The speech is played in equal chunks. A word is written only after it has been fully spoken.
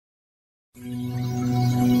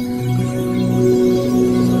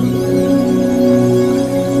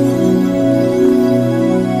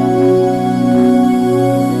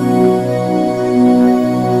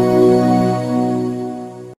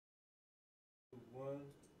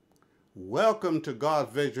Welcome to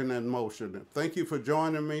God's Vision in Motion. Thank you for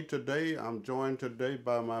joining me today. I'm joined today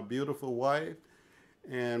by my beautiful wife.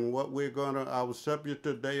 And our subject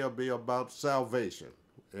today will be about salvation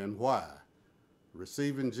and why.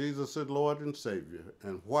 Receiving Jesus as Lord and Savior.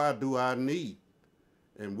 And why do I need?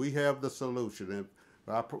 And we have the solution. And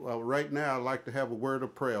right now, I'd like to have a word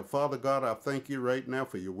of prayer. Father God, I thank you right now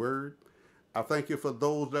for your word. I thank you for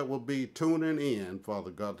those that will be tuning in,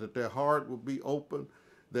 Father God, that their heart will be open,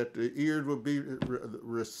 that the ears will be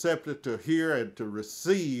receptive to hear and to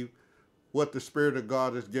receive what the Spirit of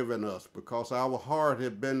God has given us, because our heart has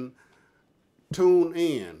been tuned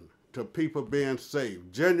in to people being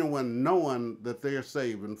saved, genuine knowing that they're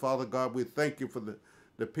saved. And Father God, we thank you for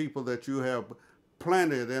the people that you have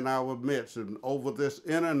planted in our midst and over this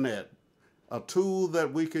internet, a tool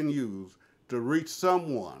that we can use to reach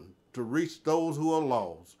someone, to reach those who are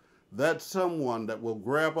lost. That's someone that will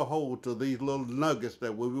grab a hold to these little nuggets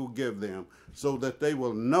that we will give them, so that they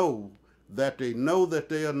will know that they know that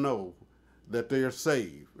they know that they are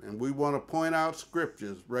saved. And we want to point out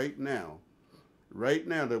scriptures right now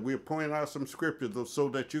that we're pointing out some scriptures so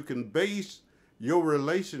that you can base your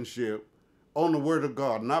relationship on the Word of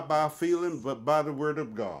God, not by feeling, but by the Word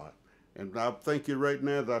of God. And I thank you right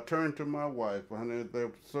now as I turn to my wife. Honey,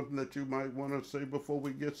 there's something that you might want to say before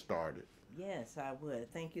we get started. Yes, I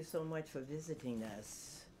would. Thank you so much for visiting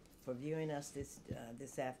us, for viewing us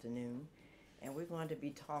this afternoon. And we're going to be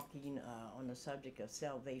talking on the subject of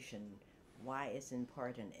salvation, why it's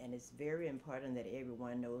important. And it's very important that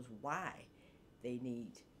everyone knows why they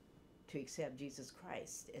need to accept Jesus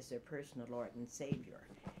Christ as their personal Lord and Savior.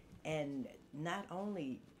 And not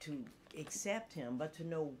only to accept Him, but to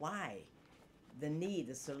know why, the need,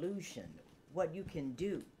 the solution, what you can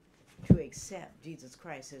do to accept Jesus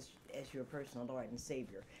Christ as your personal Lord and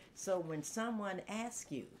Savior. So when someone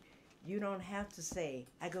asks you, you don't have to say,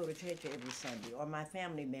 I go to church every Sunday, or my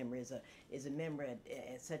family member is a member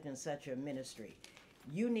at such and such a ministry.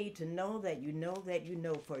 You need to know that you know that you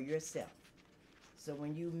know for yourself. So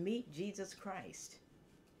when you meet Jesus Christ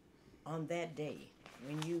on that day,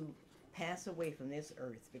 when you pass away from this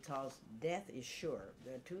earth, because death is sure.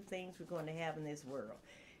 There are two things we're going to have in this world.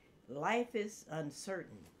 Life is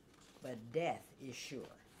uncertain, but death is sure.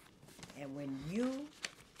 And when you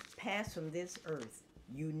pass from this earth,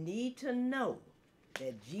 you need to know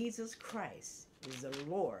that Jesus Christ is the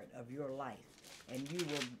Lord of your life, and you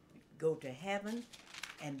will go to heaven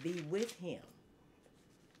and be with Him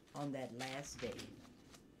on that last day.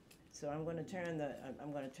 So I'm going to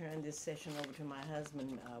turn this session over to my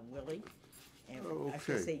husband Willie, and I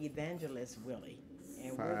should say Evangelist Willie,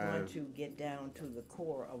 and we're going to get down to the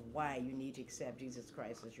core of why you need to accept Jesus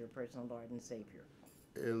Christ as your personal Lord and Savior.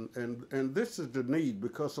 And this is the need,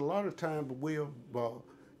 because a lot of times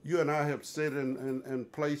you and I have sat in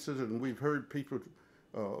places and we've heard people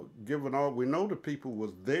giving all. We know the people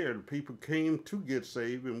was there. The people came to get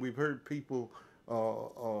saved, and we've heard people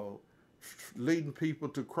leading people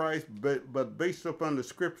to Christ. But based upon the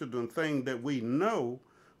scriptures and things that we know,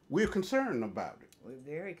 we're concerned about it. We're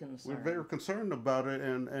very concerned. We're very concerned about it,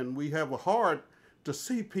 and we have a heart to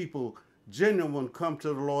see people genuine come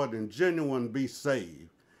to the Lord and genuine be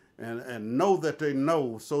saved, and know that they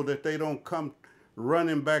know, so that they don't come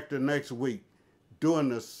running back the next week doing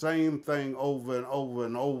the same thing over and over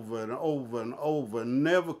and over and over and over, and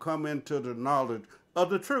never come into the knowledge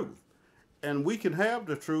of the truth. And we can have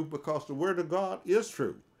the truth because the Word of God is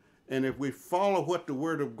true. And if we follow what the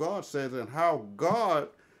Word of God says and how God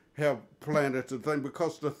have planted the thing,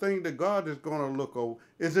 because the thing that God is going to look over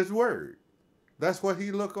is His Word. That's what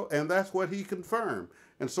He look over, and that's what He confirmed.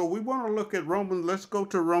 And so we want to look at Romans. Let's go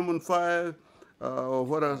to Romans 5,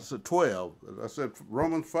 12. I said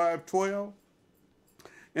Romans 5:12.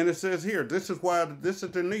 And it says here, this is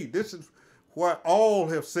the need. This is why all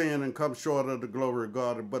have sinned and come short of the glory of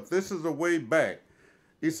God. But this is a way back.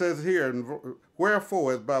 He says here,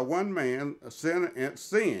 wherefore, as by one man sin, it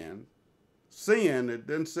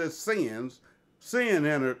then says sin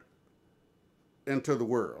entered into the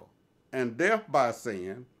world, and death by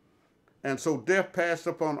sin. And so death passed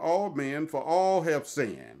upon all men, for all have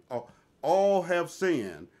sinned. All have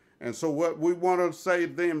sinned. And so what we want to say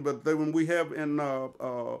then, but then when we have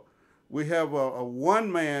a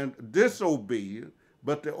one man disobedient,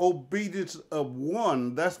 but the obedience of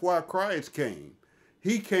one, that's why Christ came.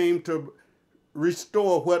 He came to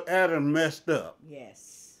restore what Adam messed up.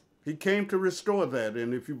 Yes. He came to restore that.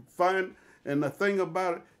 And if you find, and the thing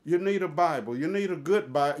about it, you need a Bible. You need a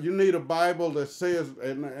good Bible. You need a Bible that says,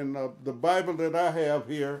 and the Bible that I have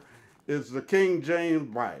here is the King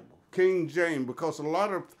James Bible. King James, because a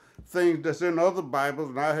lot of things that's in other Bibles,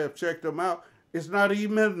 and I have checked them out, It's not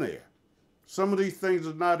even in there. Some of these things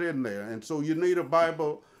are not in there. And so you need a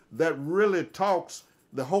Bible that really talks.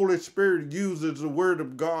 The Holy Spirit uses the Word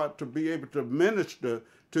of God to be able to minister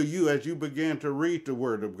to you as you begin to read the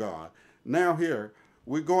Word of God. Now here,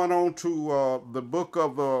 we're going on to the book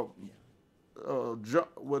of John,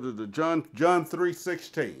 what is it? John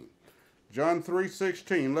 3:16. John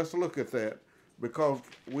 3:16. Let's look at that, because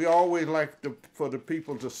we always like for the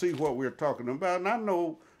people to see what we're talking about. And I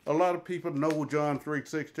know a lot of people know John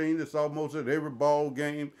 3:16. It's almost at every ball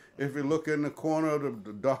game. If you look in the corner of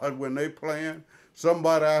the dot when they playing,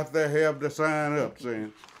 somebody out there have the sign up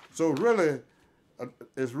saying. So really,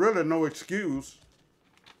 it's really no excuse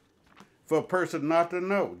for a person not to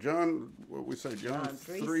know. John, what we say, John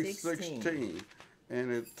 3:16. And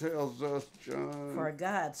it tells us, John. For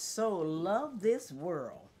God so loved this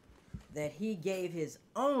world that he gave his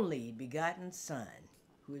only begotten Son,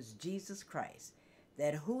 who is Jesus Christ,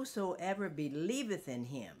 that whosoever believeth in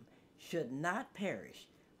him should not perish,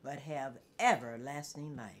 but have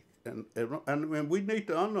everlasting life. And we need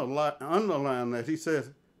to underline that. He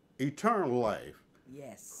says eternal life.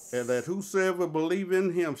 Yes. And that whosoever believe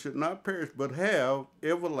in him should not perish, but have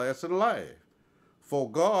everlasting life. For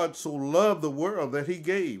God so loved the world that he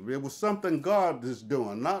gave. It was something God is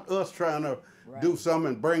doing, not us trying to do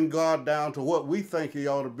something and bring God down to what we think he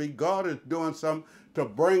ought to be. God is doing something to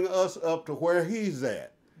bring us up to where he's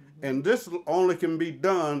at. Mm-hmm. And this only can be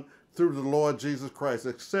done through the Lord Jesus Christ,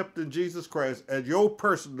 accepting Jesus Christ as your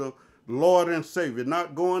personal Lord and Savior,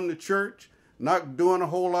 not going to church, not doing a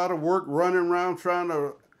whole lot of work, running around trying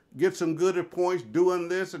to get some good points, doing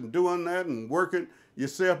this and doing that and working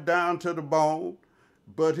yourself down to the bone.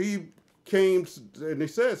 But he came, and he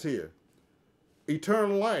says here,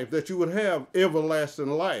 eternal life, that you would have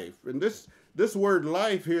everlasting life. And this word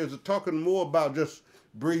life here is talking more about just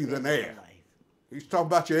breathing air. He's talking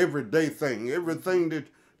about your everyday thing, everything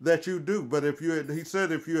that you do. But he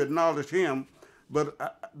said if you acknowledge him, but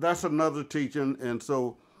that's another teaching. And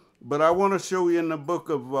so, but I want to show you in the book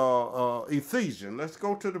of Ephesians. Let's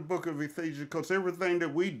go to the book of Ephesians, because everything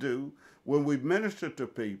that we do when we minister to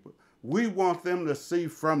people, we want them to see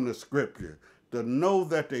from the scripture, to know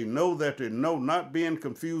that they know, not being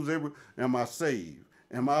confused. Am I saved?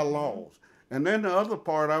 Am I lost? And then the other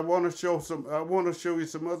part, I want to show you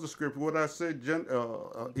some other scripture. What I said,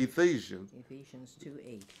 Ephesians. Ephesians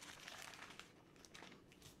 2:8.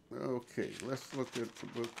 Okay, let's look at the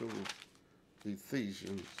book of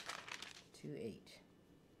Ephesians. 2:8.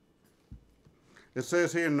 It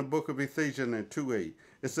says here in the book of Ephesians in 2:8,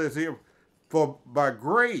 it says here, for by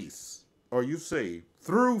grace are you saved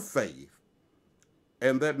through faith,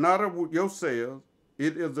 and that not of yourselves,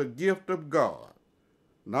 it is a gift of God,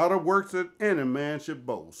 not of works that any man should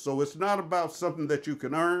boast. So it's not about something that you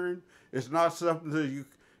can earn. It's not something that you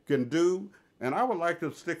can do. And I would like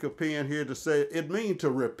to stick a pin here to say it means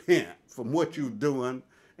to repent from what you're doing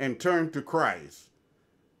and turn to Christ.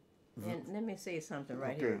 And let me say something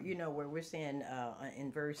right here. You know, where we're saying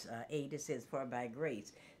in verse 8, it says, for by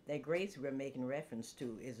grace. That grace we're making reference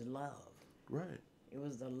to is love. Right. It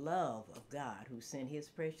was the love of God who sent his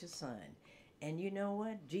precious Son. And you know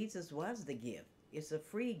what? Jesus was the gift. It's a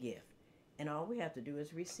free gift. And all we have to do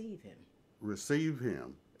is receive him. Receive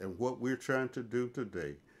him. And what we're trying to do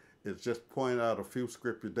today is just point out a few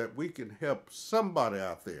scriptures that we can help somebody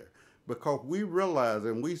out there. Because we realize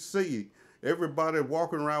and we see everybody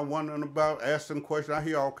walking around wondering about, asking questions. I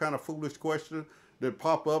hear all kind of foolish questions that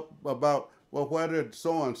pop up about, well, where did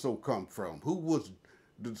so-and-so come from? Who was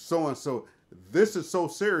so-and-so? This is so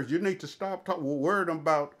serious. You need to stop worrying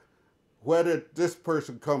about where did this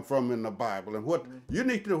person come from in the Bible, and what you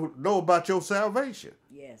need to know about your salvation.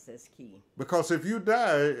 Yes, that's key. Because if you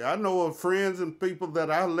die, I know of friends and people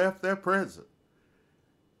that I left their present.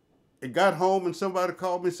 It got home and somebody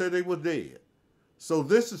called me and said they were dead. So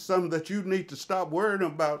this is something that you need to stop worrying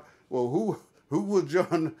about. Well, who was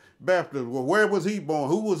John the Baptist? Well, where was he born?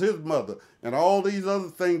 Who was his mother? And all these other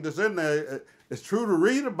things that's in there. It's true to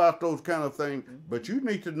read about those kind of things, but you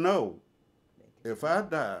need to know, if I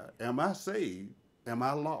die, am I saved? Am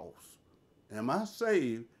I lost? Am I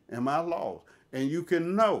saved? Am I lost? And you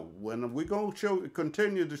can know. When we're going to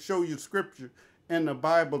continue to show you scripture in the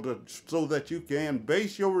Bible so that you can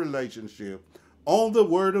base your relationship on the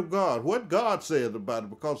Word of God, what God says about it.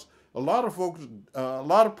 Because a lot of folks, a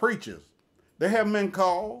lot of preachers, they haven't been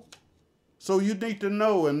called. So you need to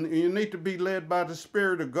know, and you need to be led by the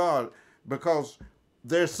Spirit of God, because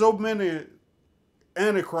there's so many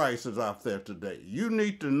antichrists out there today. You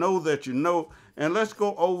need to know that you know. And let's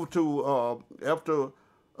go over to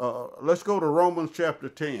let's go to Romans chapter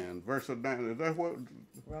 10, verse 9. Is that what?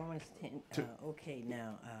 Romans 10. Okay,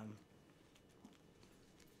 now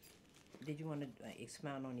did you want to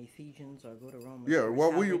expound on Ephesians or go to Romans? Yeah, first?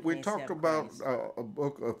 well, How we can talked accept about Christ? a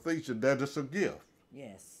book of Ephesians that it's a gift.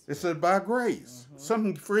 Yes. It said by grace,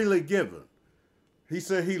 something freely given. He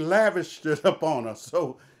said he lavished it upon us.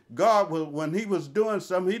 So God, when he was doing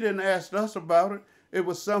something, he didn't ask us about it. It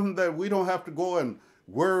was something that we don't have to go and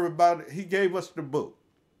worry about it. He gave us the book.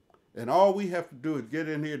 And all we have to do is get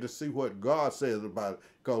in here to see what God says about it.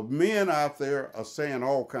 Because men out there are saying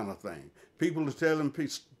all kind of things. People are telling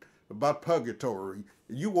people about purgatory.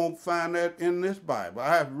 You won't find that in this Bible.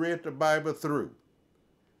 I have read the Bible through.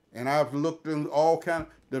 And I've looked in all kind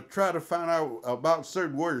to try to find out about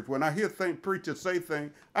certain words. When I hear preachers say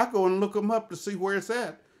things, I go and look them up to see where it's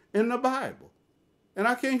at in the Bible. And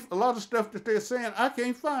I can't, a lot of stuff that they're saying, I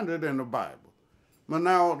can't find it in the Bible. But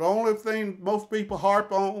now the only thing most people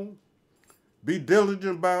harp on, be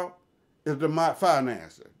diligent about, is the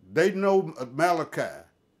finances. They know Malachi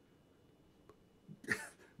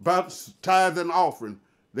about tithe and offering.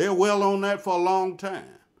 They're well on that for a long time.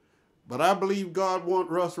 But I believe God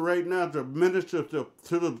wants us right now to minister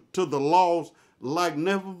to the laws like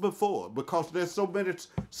never before, because there's so many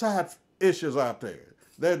side issues out there.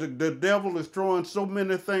 The devil is throwing so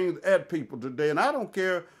many things at people today, and I don't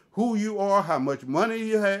care who you are, how much money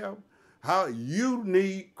you have, how you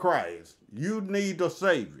need Christ. You need a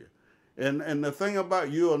Savior. And the thing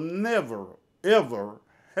about you'll never, ever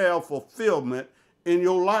have fulfillment in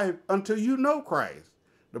your life until you know Christ.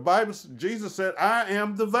 The Bible, Jesus said, I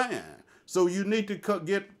am the vine. So you need to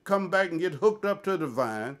come back and get hooked up to the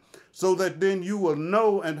vine so that then you will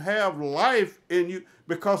know and have life in you,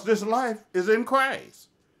 because this life is in Christ.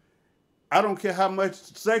 I don't care how much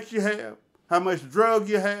sex you have, how much drug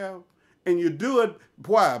you have, and you do it,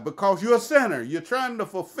 why? Because you're a sinner. You're trying to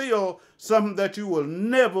fulfill something that you will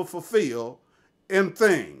never fulfill in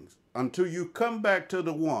things until you come back to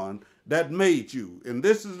the one that made you. And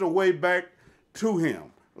this is the way back to him.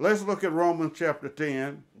 Let's look at Romans chapter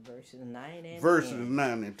 10. Verses 9 and Verses 10.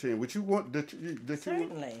 9 and 10. Would you want,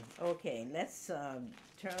 Certainly. Okay, let's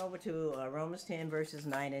turn over to Romans 10, verses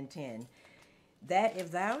 9 and 10. That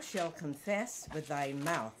if thou shalt confess with thy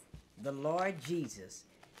mouth the Lord Jesus,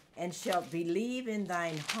 and shalt believe in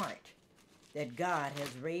thine heart that God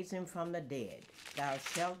has raised him from the dead, thou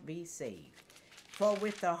shalt be saved. For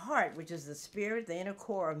with the heart, which is the spirit, the inner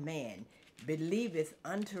core of man, believeth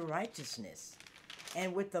unto righteousness,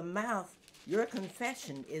 and with the mouth your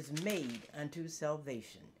confession is made unto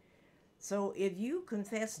salvation. So if you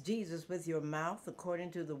confess Jesus with your mouth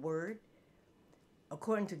according to the word,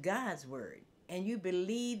 according to God's word, and you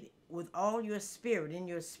believe with all your spirit, in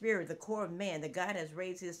your spirit, the core of man, that God has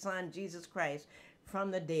raised his son, Jesus Christ,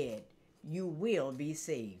 from the dead, you will be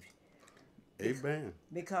saved. Amen.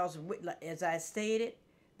 Because, as I stated,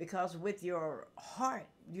 because with your heart,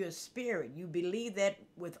 your spirit, you believe that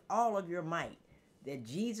with all of your might, that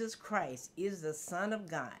Jesus Christ is the Son of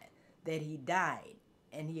God, that he died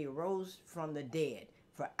and he arose from the dead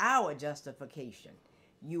for our justification,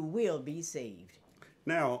 you will be saved.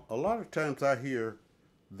 Now, a lot of times I hear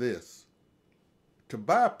this, to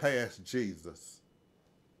bypass Jesus.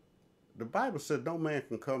 The Bible said no man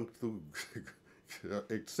can come through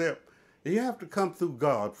except you have to come through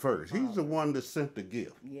God first. He's the one that sent the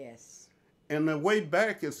gift. Yes. And the way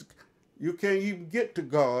back is you can't even get to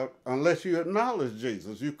God unless you acknowledge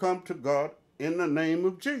Jesus. You come to God in the name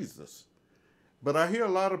of Jesus. But I hear a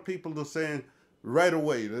lot of people are saying right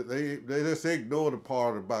away, they just ignore the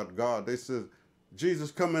part about God. They say,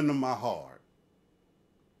 Jesus, come into my heart.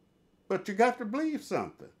 But you got to believe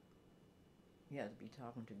something. You have to be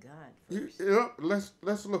talking to God first. You know,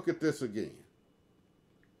 let's look at this again.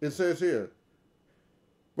 It says here,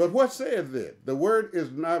 but what saith it? The word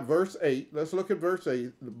is not, verse 8. Let's look at verse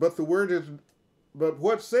 8. But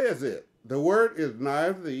what says it? The word is nigh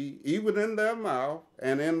of thee, even in thy mouth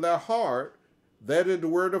and in thy heart. That is the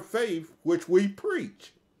word of faith which we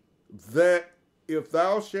preach. That if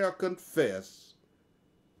thou shalt confess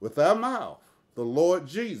with thy mouth the Lord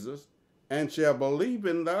Jesus, and shall believe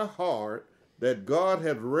in thy heart that God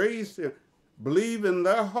hath raised him, believe in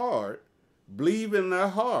thy heart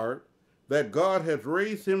that God hath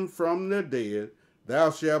raised him from the dead,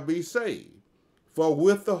 thou shalt be saved. For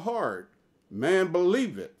with the heart man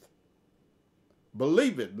believeth.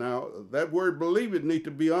 Believe it. Now, that word believe it needs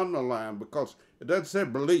to be underlined, because it doesn't say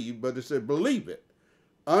believe, but it says believe it.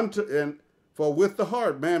 For with the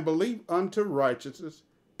heart man believe unto righteousness,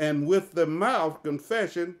 and with the mouth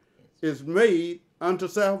confession is made unto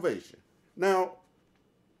salvation. Now,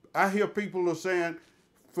 I hear people are saying,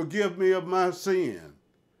 forgive me of my sin.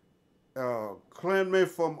 Cleanse me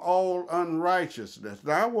from all unrighteousness.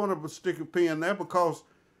 Now, I want to stick a pin there, because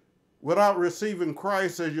without receiving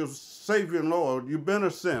Christ as your Savior and Lord, you've been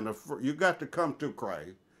a sinner. You got to come to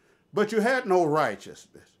Christ. But you had no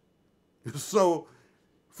righteousness. So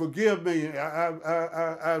forgive me.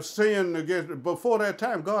 I've sinned against. Before that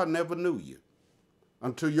time, God never knew you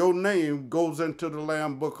until your name goes into the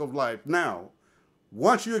Lamb Book of Life. Now,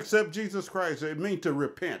 once you accept Jesus Christ, it means to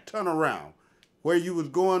repent, turn around. Where you was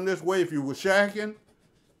going this way, if you were shacking,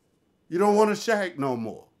 you don't want to shack no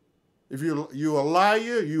more. If you're a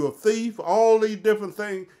liar, you're a thief, all these different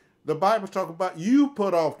things, the Bible talks about you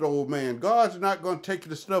put off the old man. God's not going to take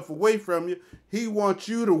the stuff away from you. He wants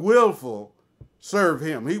you to willful serve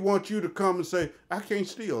him. He wants you to come and say, I can't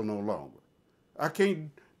steal no longer. I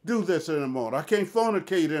can't do this anymore. I can't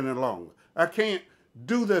fornicate any longer. I can't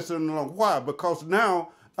do this any longer. Why? Because now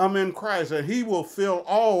I'm in Christ, and he will fill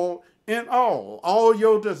all in all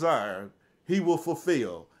your desires he will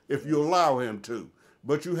fulfill if you allow him to.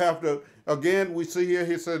 But you have to, again, we see here,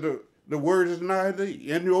 he said, the word is nigh thee,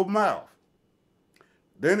 in your mouth.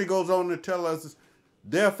 Then he goes on to tell us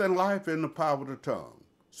death and life in the power of the tongue.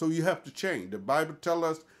 So you have to change. The Bible tells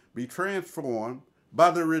us be transformed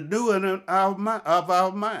by the renewing of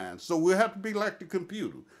our minds. So we have to be like the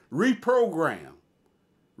computer. Reprogram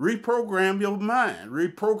your mind.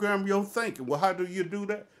 Reprogram your thinking. Well, how do you do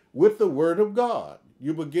that? With the word of God.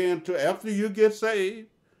 You begin to, after you get saved,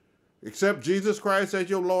 accept Jesus Christ as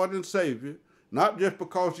your Lord and Savior, not just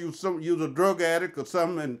because you're a drug addict or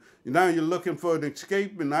something, and now you're looking for an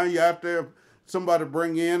escape, and now you're out there, somebody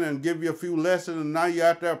bring in and give you a few lessons, and now you're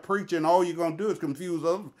out there preaching. All you're going to do is confuse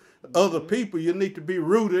other people. You need to be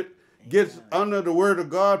rooted, get under the Word of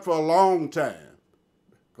God for a long time.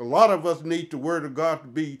 A lot of us need the Word of God to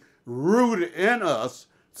be rooted in us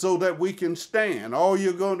so that we can stand. All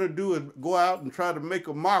you're going to do is go out and try to make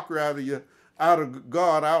a mockery out of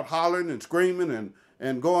God, out hollering and screaming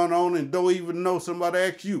and going on, and don't even know somebody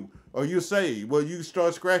asks you, are you saved? Well, you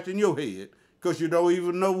start scratching your head because you don't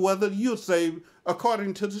even know whether you're saved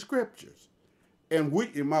according to the scriptures. And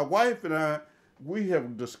my wife and I, we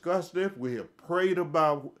have discussed this. We have prayed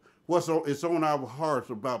about it's on our hearts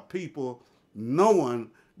about people knowing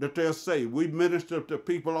that they're saved. We minister to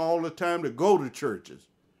people all the time that go to churches,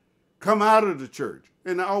 come out of the church,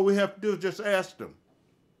 and all we have to do is just ask them,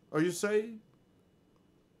 are you saved?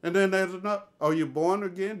 And then there's enough. Are you born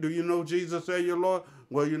again? Do you know Jesus as your Lord?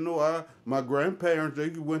 Well, you know, my grandparents,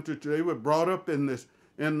 they were brought up in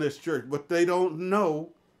this church, but they don't know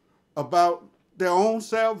about their own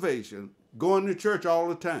salvation, going to church all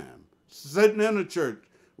the time, sitting in a church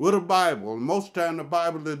with a Bible. Most of the time, the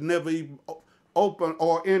Bible is never even open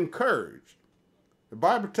or encouraged. The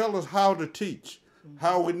Bible tells us how to teach,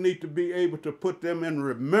 how we need to be able to put them in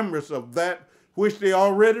remembrance of that which they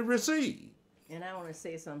already received. And I want to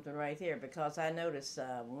say something right here, because I notice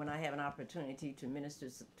when I have an opportunity to minister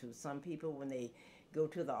to some people when they go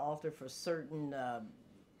to the altar for certain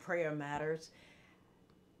prayer matters,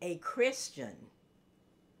 a Christian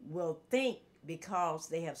will think because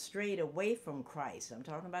they have strayed away from Christ. I'm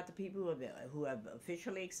talking about the people who have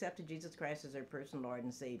officially accepted Jesus Christ as their personal Lord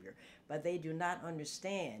and Savior, but they do not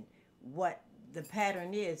understand what the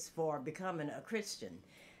pattern is for becoming a Christian.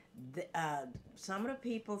 Some of the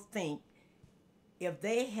people think if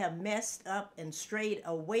they have messed up and strayed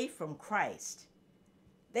away from Christ,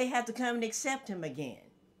 they have to come and accept him again.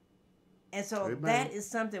 And so Amen. That is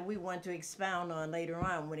something we want to expound on later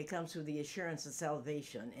on when it comes to the assurance of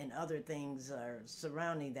salvation and other things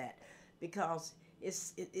surrounding that, because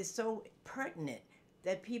it's so pertinent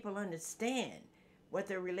that people understand what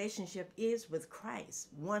their relationship is with Christ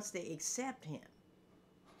once they accept him.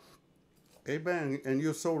 Amen. And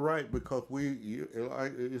you're so right, because like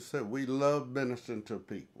you said, we love ministering to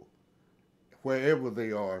people wherever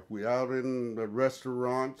they are. We're out in the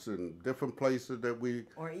restaurants and different places that we...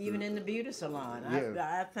 Or even in the beauty salon.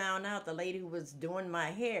 Yeah. I found out the lady who was doing my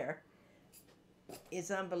hair is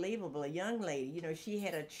unbelievable. A young lady, you know, she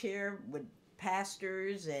had a chair with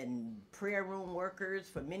pastors and prayer room workers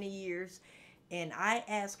for many years. And I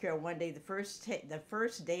asked her one day, the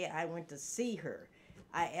first day I went to see her,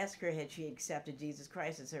 I asked her, had she accepted Jesus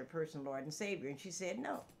Christ as her personal Lord and Savior? And she said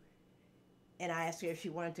no. And I asked her if she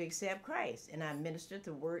wanted to accept Christ. And I ministered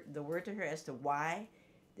the word to her as to why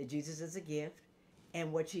that Jesus is a gift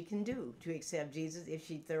and what she can do to accept Jesus if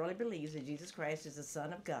she thoroughly believes that Jesus Christ is the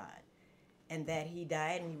Son of God and that he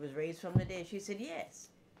died and he was raised from the dead. She said yes.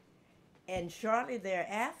 And shortly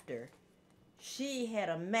thereafter, she had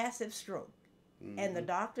a massive stroke. Mm-hmm. And the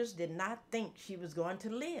doctors did not think she was going to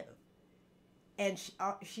live. And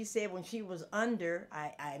she said when she was under,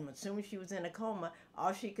 I'm assuming she was in a coma,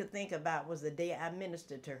 all she could think about was the day I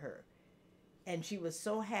ministered to her. And she was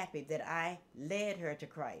so happy that I led her to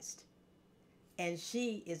Christ. And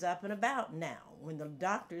she is up and about now when the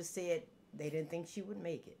doctors said they didn't think she would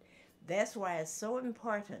make it. That's why it's so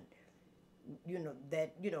important,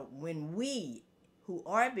 that, when we who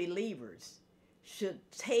are believers should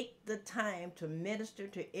take the time to minister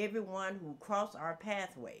to everyone who cross our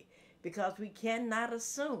pathway, because we cannot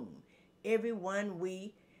assume everyone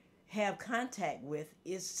we have contact with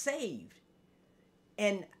is saved.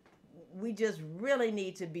 And we just really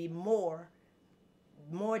need to be more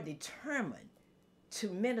determined to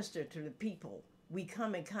minister to the people we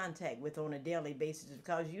come in contact with on a daily basis,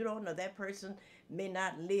 because you don't know, that person may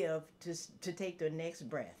not live to take their next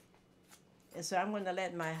breath. And so I'm going to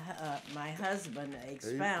let my husband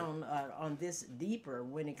expound on this deeper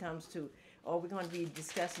when it comes to, are we going to be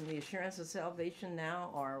discussing the assurance of salvation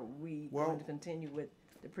now, or are we going to continue with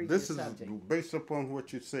the previous subject? This is based upon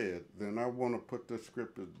what you said. Then I want to put the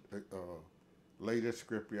scripture, lay this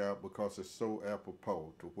scripture out, because it's so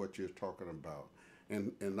apropos to what you're talking about.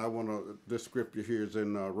 And I want to, this scripture here is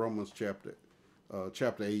in Romans chapter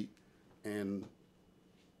 8 and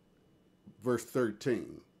verse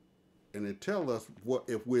 13. And it tells us, what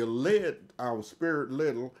if we're led, our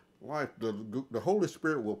spirit-led life, the Holy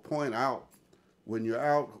Spirit will point out when you're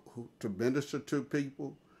out to minister to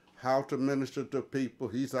people, how to minister to people.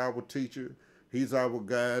 He's our teacher. He's our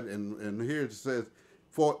guide. And here it says,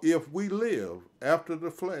 for if we live after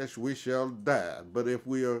the flesh, we shall die. But if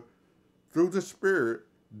we are through the Spirit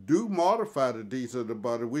do mortify the deeds of the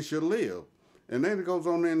body, we shall live. And then it goes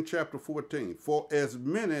on in chapter 14. For as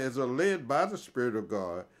many as are led by the Spirit of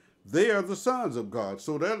God, they are the sons of God.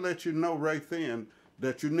 So that lets you know right then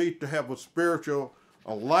that you need to have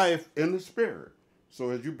a life in the Spirit.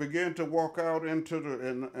 So as you begin to walk out into the,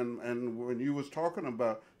 and when you was talking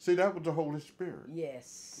about, see, that was the Holy Spirit.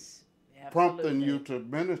 Yes. Absolutely. Prompting you to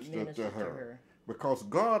minister to her. Because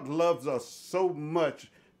God loves us so much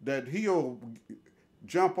that he'll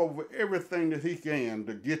jump over everything that he can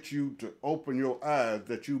to get you to open your eyes,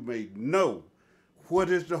 that you may know what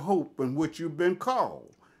is the hope in which you've been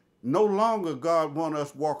called. No longer God wants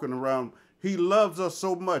us walking around. He loves us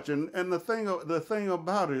so much. And the thing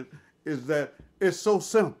about it is that it's so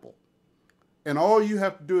simple. And all you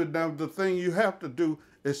have to do is, now the thing you have to do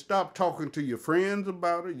is stop talking to your friends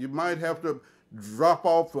about it. You might have to drop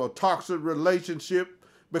off a toxic relationship,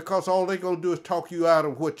 because all they're going to do is talk you out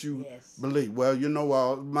of what you believe.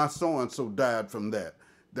 Well, my so-and-so died from that.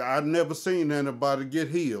 I've never seen anybody get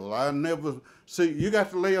healed. You got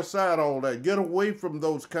to lay aside all that. Get away from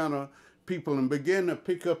those kind of people and begin to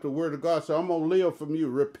pick up the word of God. So I'm going to live from you.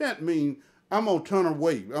 Repent means I'm going to turn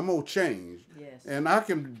away. I'm going to change. Yes. And I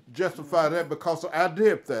can justify that because I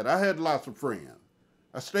did that. I had lots of friends.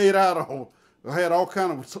 I stayed out on, I had all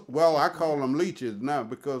kind of, well, I call them leeches now,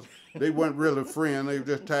 because they weren't really friends. They were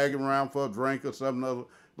just tagging around for a drink or something other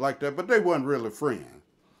like that, but they weren't really friends.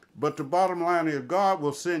 But the bottom line is, God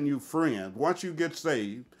will send you friends once you get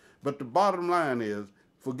saved. But the bottom line is,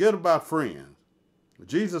 forget about friends.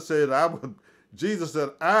 Jesus said, I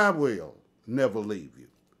will never leave you.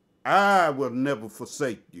 I will never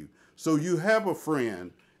forsake you. So you have a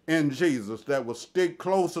friend in Jesus that will stick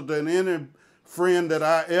closer than any friend that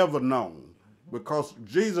I ever known, because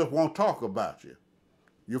Jesus won't talk about you.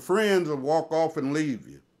 Your friends will walk off and leave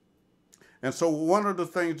you. And so one of the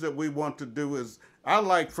things that we want to do is, I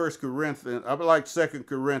like 1 Corinthians, I like 2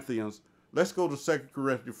 Corinthians. Let's go to 2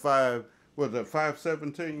 Corinthians 5, what is that,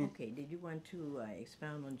 5:17? Okay, did you want to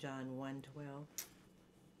expound on John 1:12?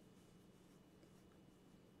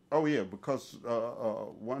 Oh, yeah, because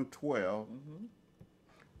 1:12.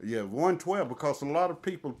 Yeah, 1:12, because a lot of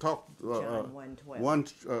people talk John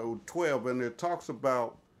 1:12, and it talks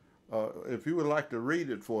about, if you would like to read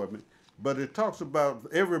it for me, but it talks about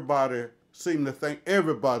everybody seem to think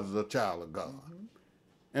everybody's a child of God.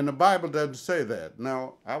 And the Bible doesn't say that.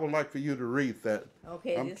 Now, I would like for you to read that.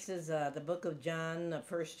 Okay, this is the book of John, the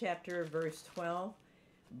 1st chapter, verse 12.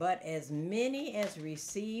 But as many as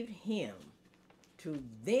received him, to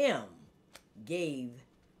them gave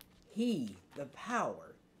he the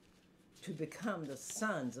power to become the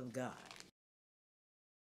sons of God.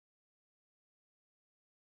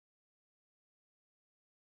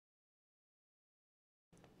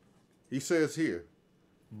 He says here,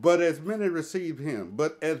 but as many received him,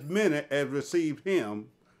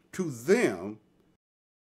 to them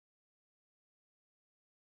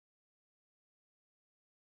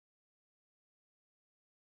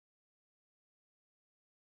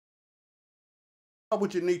why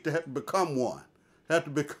would you need to have to become one? Have to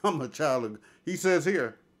become a child of, he says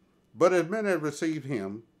here, but as many as received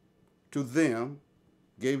him, to them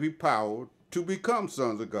gave he power to become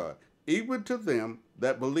sons of God, even to them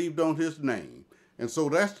that believed on his name. And so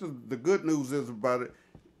that's the good news is about it.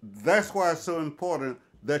 That's why it's so important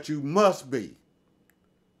that you must be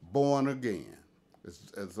born again.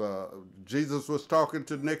 As Jesus was talking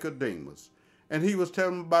to Nicodemus, and he was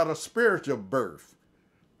telling him about a spiritual birth.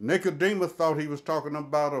 Nicodemus thought he was talking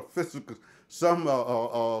about a physical, some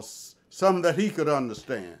that he could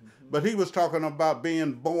understand. Mm-hmm. But he was talking about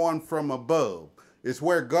being born from above. It's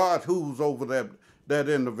where God who's over that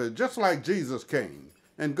individual, just like Jesus came.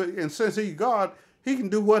 And since he's God, he can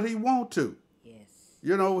do what he wants to. Yes.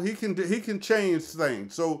 You know, he can change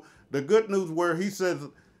things. So the good news where he says,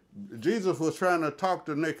 Jesus was trying to talk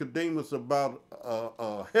to Nicodemus about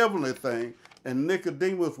a heavenly thing, and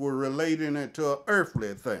Nicodemus were relating it to an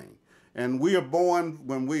earthly thing. And we are born,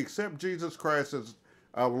 when we accept Jesus Christ as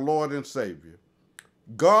our Lord and Savior,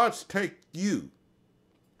 God's take you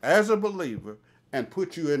as a believer and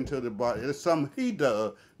put you into the body. It's something he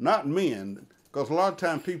does, not men, because a lot of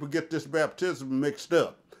times people get this baptism mixed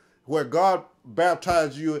up, where God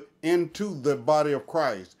baptized you into the body of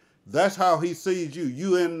Christ. That's how he sees you.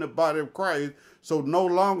 You in the body of Christ. So no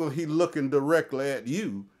longer he looking directly at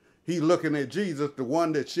you. He looking at Jesus, the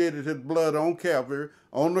one that shedded his blood on Calvary,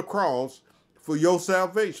 on the cross, for your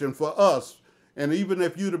salvation, for us. And even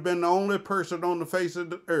if you'd have been the only person on the face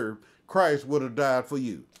of the earth, Christ would have died for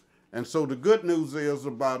you. And so the good news is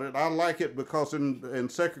about it, I like it because in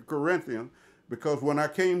 2 Corinthians, because when I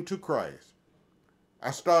came to Christ,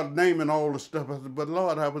 I started naming all the stuff. I said, but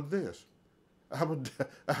Lord, I was this. I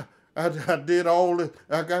did all this.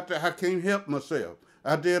 I can't help myself.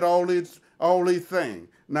 I did all these things.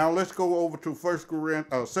 Now let's go over to 2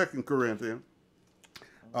 Corinthians.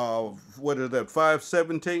 What is that?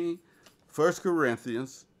 5:17. 1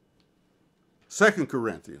 Corinthians. 2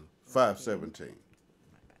 Corinthians 5:17.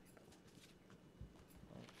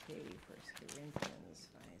 Okay, 1 Corinthians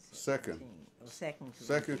 5:17. Second. Oh,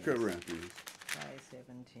 2 Corinthians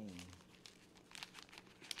 5:17.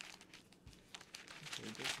 Okay,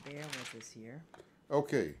 just bear with us here.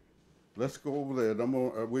 Okay, let's go over there.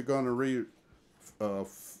 We're going to read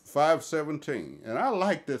 5:17, and I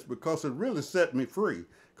like this because it really set me free.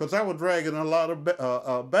 Because I was dragging a lot of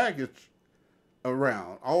baggage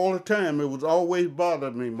around all the time. It was always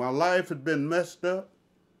bothering me. My life had been messed up.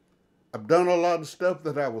 I've done a lot of stuff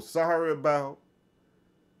that I was sorry about.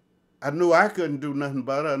 I knew I couldn't do nothing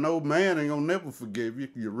about it. I know man ain't gonna never forgive you,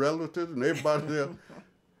 your relatives and everybody else.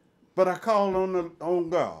 But I called on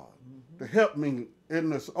God to help me in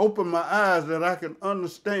this, open my eyes that I can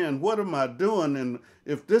understand what am I doing, and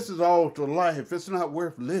if this is all to life, it's not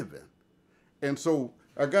worth living. And so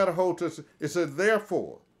I got a hold to it. It says,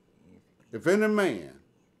 therefore, if any man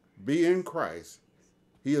be in Christ,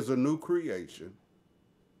 he is a new creature.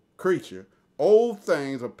 Old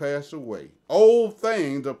things are passed away. Old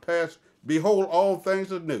things are passed. Behold, all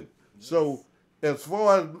things are new. Yes. So as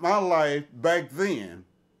far as my life back then,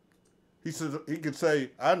 he says, he could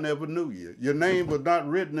say, I never knew you. Your name was not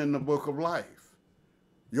written in the book of life.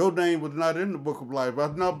 Your name was not in the book of life.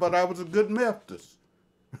 But I was a good Methodist.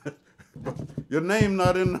 Your name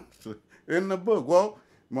not in the book. Well,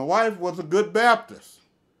 my wife was a good Baptist.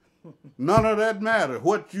 None of that mattered.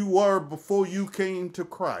 What you were before you came to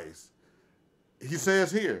Christ. He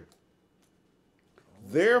says here,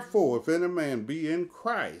 therefore, if any man be in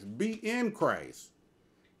Christ,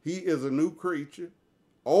 he is a new creature.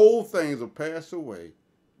 Old things are passed away.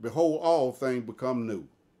 Behold, all things become new.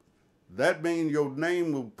 That means your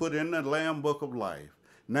name will put in the Lamb Book of Life.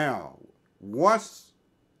 Now, once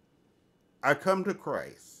I come to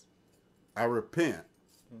Christ, I repent.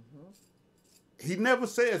 Mm-hmm. He never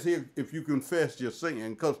says here if you confess your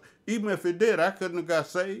sin, because even if he did, I couldn't have got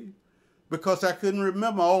saved because I couldn't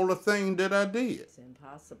remember all the things that I did. It's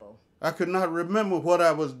impossible. I could not remember what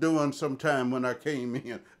I was doing sometime when I came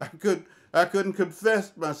in. I couldn't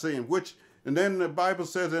confess my sin, and then the Bible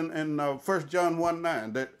says in 1 John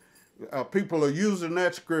 1:9 that people are using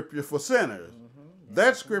that scripture for sinners. Mm-hmm.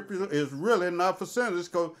 That scripture is really not for sinners,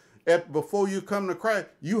 because before you come to Christ,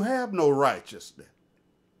 you have no righteousness.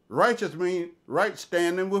 Righteous means right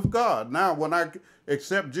standing with God. Now, when I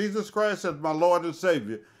accept Jesus Christ as my Lord and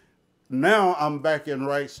Savior, now I'm back in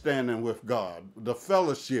right standing with God. The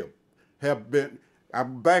fellowship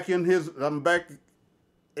I'm back in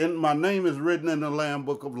my name is written in the Lamb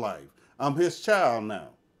Book of Life. I'm his child now.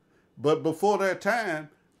 But before that time,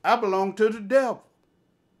 I belonged to the devil.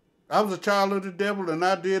 I was a child of the devil, and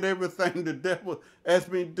I did everything the devil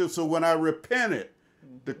asked me to do. So when I repented,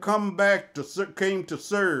 to come back, came to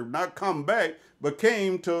serve, not come back, but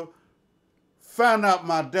came to find out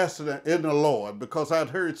my destiny in the Lord, because I'd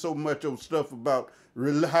heard so much of stuff about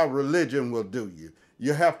how religion will do you.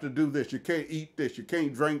 You have to do this. You can't eat this. You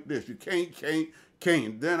can't drink this. You can't.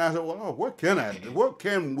 can't. Then I said, well, Lord, what can I do? What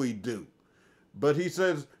can we do? But he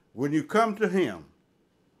says, when you come to him,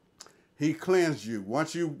 he cleansed you.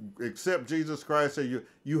 Once you accept Jesus Christ,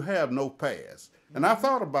 you have no past. And I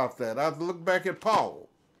thought about that. I looked back at Paul.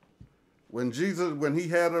 When he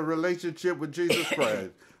had a relationship with Jesus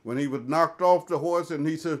Christ, when he was knocked off the horse and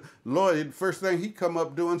he said, Lord, the first thing he come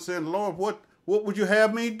up doing saying, Lord, what would you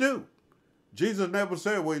have me do? Jesus never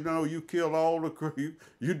said, well, you killed all the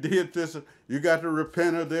you did this, you got to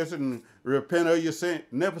repent of this and repent of your sin.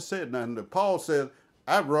 Never said nothing. Paul said,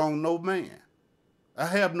 I've wronged no man. I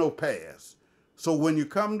have no past. So when you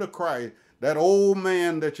come to Christ, that old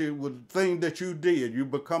man that you would think that you did, you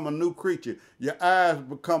become a new creature. Your eyes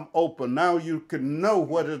become open. Now you can know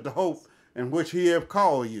what is the hope in which he have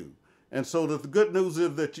called you. And so the good news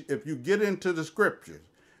is that if you get into the scriptures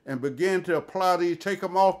and begin to apply these, take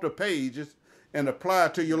them off the pages and apply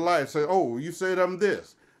it to your life, say, oh, you said I'm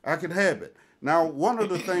this, I can have it. Now, one of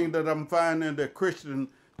the things that I'm finding that Christians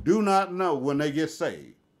do not know when they get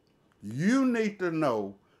saved, you need to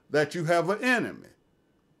know that you have an enemy.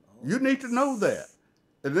 You need to know that.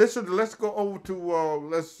 And let's go over to,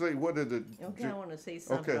 let's see, what is it? Okay, I want to say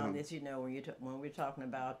something on this. When we're talking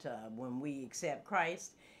about when we accept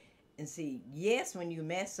Christ, and see, yes, when you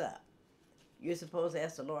mess up, you're supposed to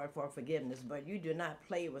ask the Lord for forgiveness, but you do not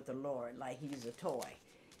play with the Lord like he's a toy.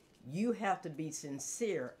 You have to be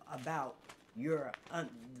sincere about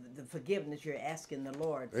the forgiveness you're asking the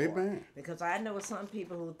Lord for. Amen. Because I know some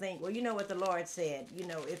people who think, well, you know what the Lord said,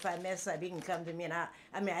 if I mess up, he can come to me and I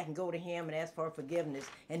can go to him and ask for forgiveness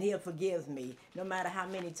and he'll forgive me no matter how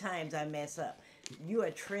many times I mess up. You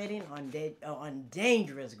are treading on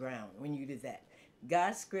dangerous ground when you do that.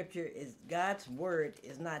 God's word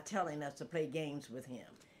is not telling us to play games with him.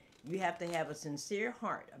 You have to have a sincere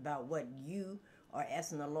heart about what you are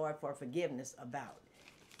asking the Lord for forgiveness about.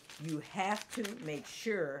 You have to make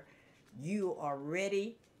sure you are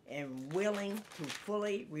ready and willing to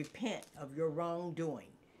fully repent of your wrongdoing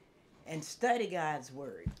and study God's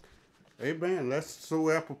word. Amen. That's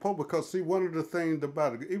so apropos because, see, one of the things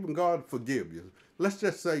about it, even God forgive you. Let's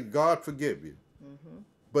just say God forgive you. Mm-hmm.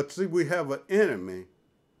 But see, we have an enemy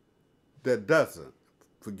that doesn't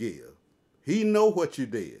forgive. He know what you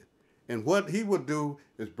did. And what he would do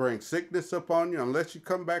is bring sickness upon you. Unless you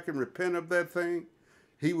come back and repent of that thing,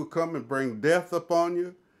 he will come and bring death upon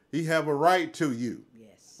you. He have a right to you.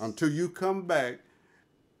 Yes. Until you come back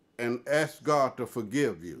and ask God to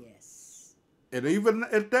forgive you. Yes. And even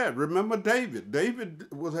at that, remember David. David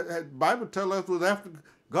the Bible tells us was after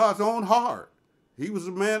God's own heart. He was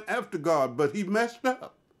a man after God, but he messed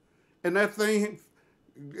up. And that thing,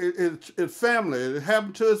 his family, it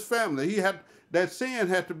happened to his family. That sin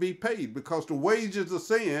had to be paid because the wages of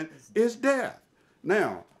sin is death.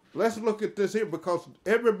 Now, let's look at this here because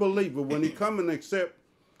every believer, when he come and accept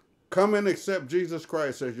Jesus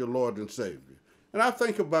Christ as your Lord and Savior. And I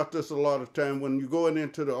think about this a lot of time when you're going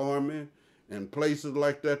into the army and places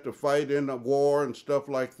like that to fight in a war and stuff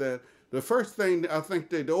like that. The first thing I think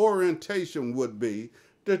that the orientation would be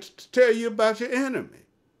to tell you about your enemy,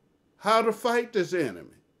 how to fight this enemy.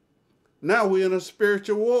 Now we're in a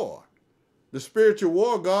spiritual war. The spiritual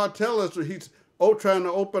war, God tells us he's trying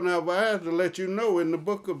to open our eyes to let you know in the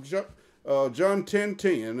book of John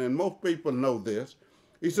 10:10, and most people know this.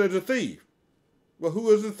 He said the thief. Well,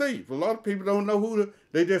 who is the thief? A lot of people don't know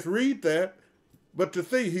they just read that. But the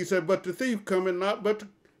thief, he said, but the thief coming not but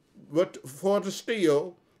for to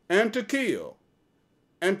steal and to kill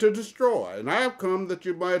and to destroy. And I have come that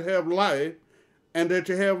you might have life and that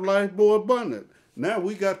you have life more abundant. Now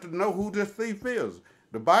we got to know who this thief is.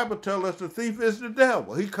 The Bible tells us the thief is the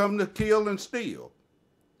devil. He come to kill and steal.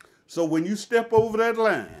 So when you step over that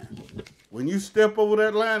line,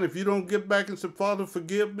 if you don't get back and say, Father,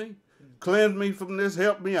 forgive me, cleanse me from this,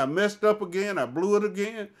 help me, I messed up again, I blew it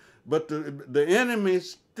again. But the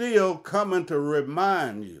enemy's still coming to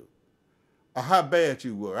remind you of how bad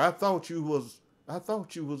you were. I thought you was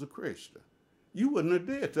a Christian. You wouldn't have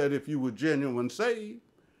did that if you were genuine saved.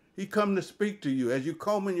 He come to speak to you as you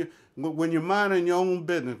come when you're minding your own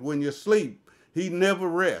business, when you sleep. He never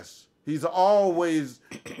rests. He's always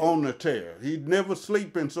on the tear. He never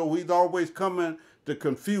sleeping, so he's always coming to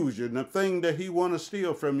confuse you. And the thing that he want to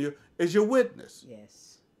steal from you is your witness.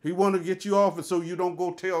 Yes. He want to get you off it so you don't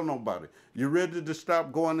go tell nobody. You're ready to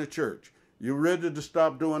stop going to church. You're ready to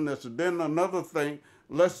stop doing this. And then another thing,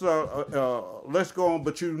 let's go on.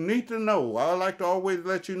 But you need to know, I like to always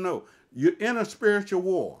let you know, you're in a spiritual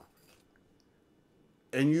war.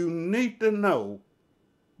 And you need to know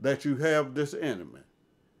that you have this enemy.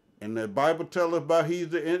 And the Bible tells us about he's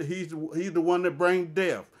the one that brings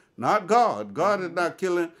death, not God. God is not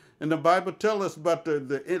killing And the Bible tells us about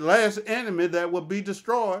the last enemy that will be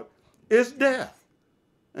destroyed is death.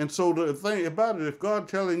 And so the thing about it, if God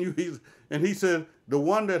telling you he said, the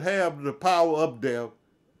one that have the power of death,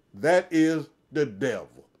 that is the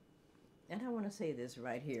devil. And I want to say this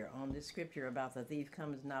right here on this scripture about the thief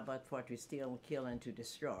comes not but for to steal, kill, and to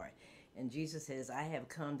destroy. And Jesus says, I have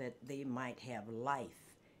come that they might have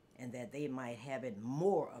life and that they might have it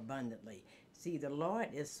more abundantly. See, the Lord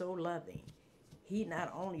is so loving. He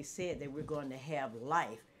not only said that we're going to have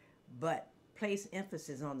life, but place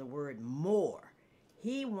emphasis on the word more.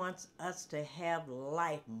 He wants us to have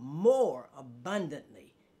life more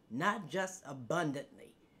abundantly, not just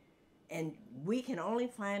abundantly. And we can only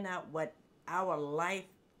find out what our life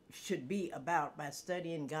should be about by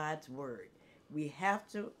studying God's word. We have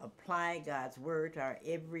to apply God's word to our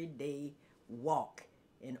everyday walk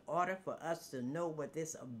in order for us to know what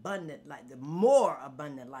this abundant life, the more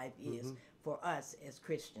abundant life is for us as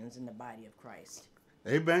Christians in the body of Christ.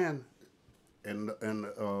 Amen. And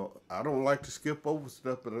I don't like to skip over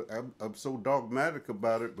stuff, but I'm so dogmatic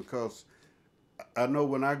about it because I know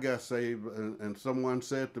when I got saved and someone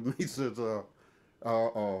said to me, says,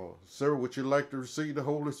 sir, would you like to receive the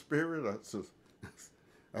Holy Spirit? I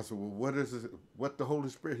said, well, what is it? What the Holy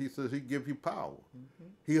Spirit? He says he give you power.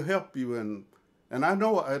 He'll help you. And I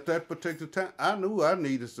know at that particular time, I knew I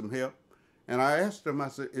needed some help. And I asked him, I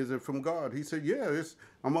said, is it from God? He said, yeah,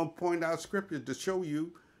 I'm going to point out scripture to show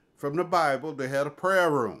you from the Bible. They had a prayer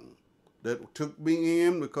room that took me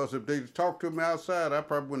in, because if they talked to me outside, I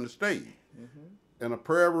probably wouldn't have stayed. In a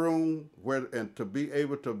prayer room and to be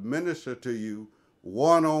able to minister to you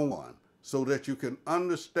one-on-one so that you can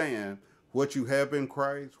understand what you have in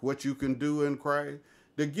Christ, what you can do in Christ,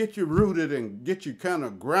 to get you rooted and get you kind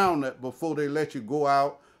of grounded before they let you go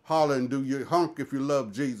out, holler and do your honk if you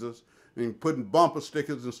love Jesus, and putting bumper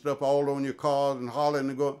stickers and stuff all on your cars and hollering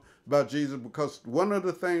and going about Jesus. Because one of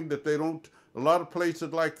the things that they don't, a lot of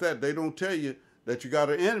places like that, they don't tell you that you got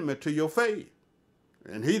an enemy to your faith.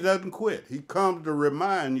 And he doesn't quit. He comes to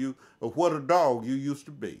remind you of what a dog you used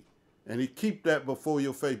to be. And he keep that before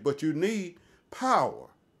your face. But you need power.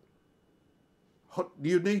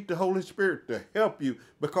 You need the Holy Spirit to help you,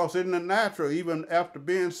 because in the natural, even after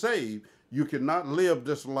being saved, you cannot live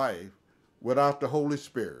this life without the Holy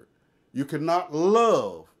Spirit. You cannot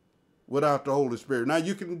love without the Holy Spirit. Now,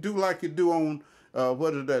 you can do like you do on,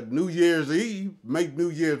 New Year's Eve, make New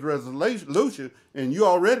Year's resolution, and you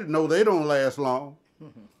already know they don't last long.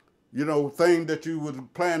 You know, thing that you was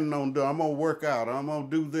planning on doing. I'm going to work out. I'm going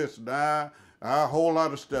to do this. A whole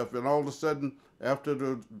lot of stuff. And all of a sudden,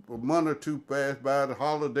 after a month or two passed by, the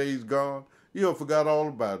holidays gone, you forgot all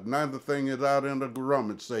about it. Now the thing is out in the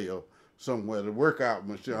rummage sale somewhere, the workout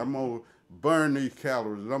machine. I'm going to burn these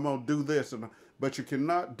calories, and I'm going to do this. But you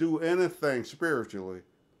cannot do anything spiritually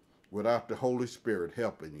without the Holy Spirit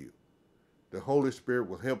helping you. The Holy Spirit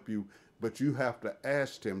will help you, but you have to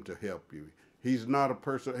ask him to help you. He's not a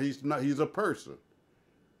person. He's a person.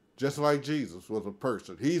 Just like Jesus was a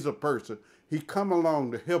person. He's a person. He come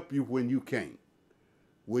along to help you when you can't.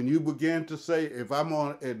 When you begin to say, if I'm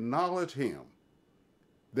going to acknowledge him,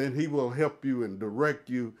 then he will help you and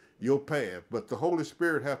direct you your path. But the Holy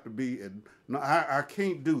Spirit have to be, no, I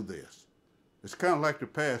can't do this. It's kind of like the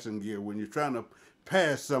passing gear when you're trying to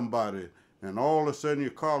pass somebody and all of a sudden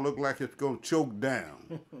your car look like it's going to choke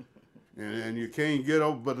down. and you can't get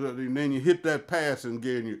over, but then you hit that passing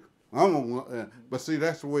gear and you, but see,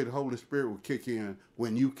 that's the way the Holy Spirit will kick in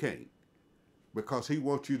when you can't. Because he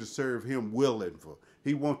wants you to serve him willing for.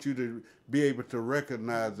 He wants you to be able to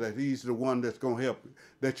recognize that he's the one that's going to help you,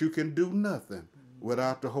 that you can do nothing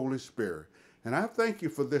without the Holy Spirit. And I thank you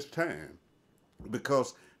for this time,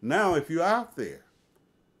 because now if you're out there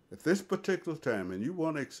at this particular time and you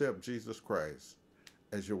want to accept Jesus Christ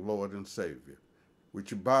as your Lord and Savior, would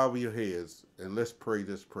you bow your heads and let's pray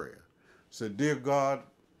this prayer. Say, dear God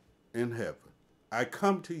in heaven, I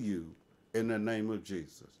come to you in the name of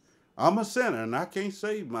Jesus. I'm a sinner and I can't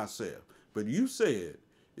save myself. But you said,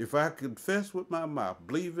 if I confess with my mouth,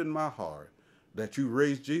 believe in my heart, that you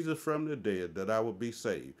raised Jesus from the dead, that I will be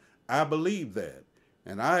saved. I believe that.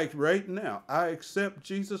 And right now, I accept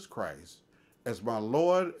Jesus Christ as my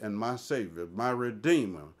Lord and my Savior, my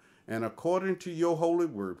Redeemer. And according to your holy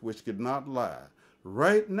word, which could not lie,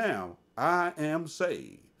 right now, I am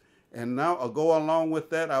saved. And now, I'll go along with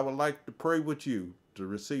that, I would like to pray with you to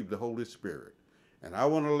receive the Holy Spirit. And I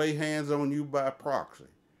want to lay hands on you by proxy.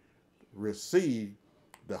 Receive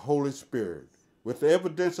the Holy Spirit. With the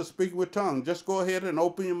evidence of speaking with tongues, just go ahead and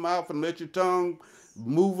open your mouth and let your tongue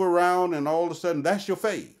move around, and all of a sudden, that's your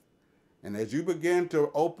faith. And as you begin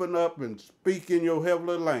to open up and speak in your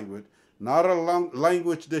heavenly language, not a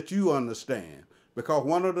language that you understand. Because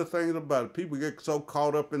one of the things about it, people get so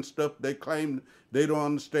caught up in stuff they claim they don't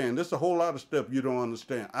understand. There's a whole lot of stuff you don't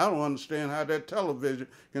understand. I don't understand how that television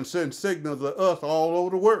can send signals to us all over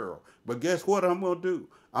the world. But guess what I'm going to do?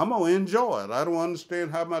 I'm going to enjoy it. I don't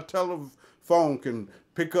understand how my telephone can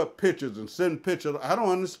pick up pictures and send pictures. I don't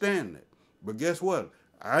understand it. But guess what?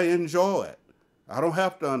 I enjoy it. I don't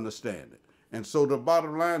have to understand it. And so the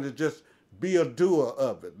bottom line is just be a doer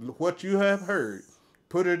of it. What you have heard,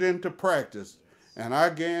 put it into practice. And I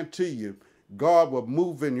guarantee you, God will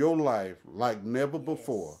move in your life like never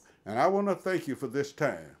before. Yes. And I want to thank you for this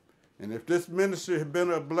time. And if this ministry has been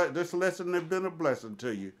this lesson has been a blessing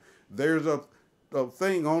to you, there's a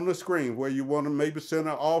thing on the screen where you want to maybe send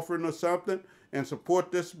an offering or something and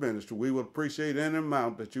support this ministry. We would appreciate any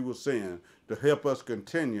amount that you will send to help us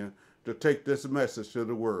continue to take this message to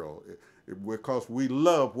the world. Because we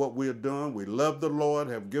love what we're doing. We love the Lord,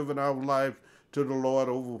 have given our life to the Lord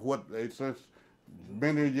over what it says.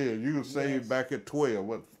 Many years. You were saved back at 12.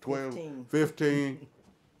 What, 12? 15.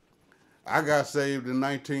 I got saved in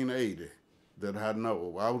 1980. That I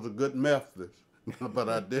know. I was a good Methodist, but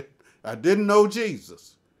I didn't know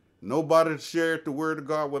Jesus. Nobody shared the word of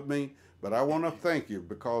God with me, but I want to thank you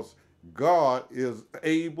because God is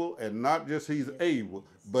able, and not just he's able,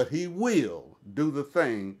 but he will do the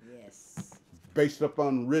thing based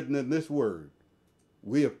upon written in this word.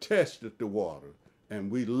 We have tested the water,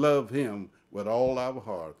 and we love him with all our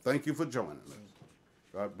heart. Thank you for joining us.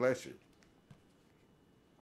 God bless you.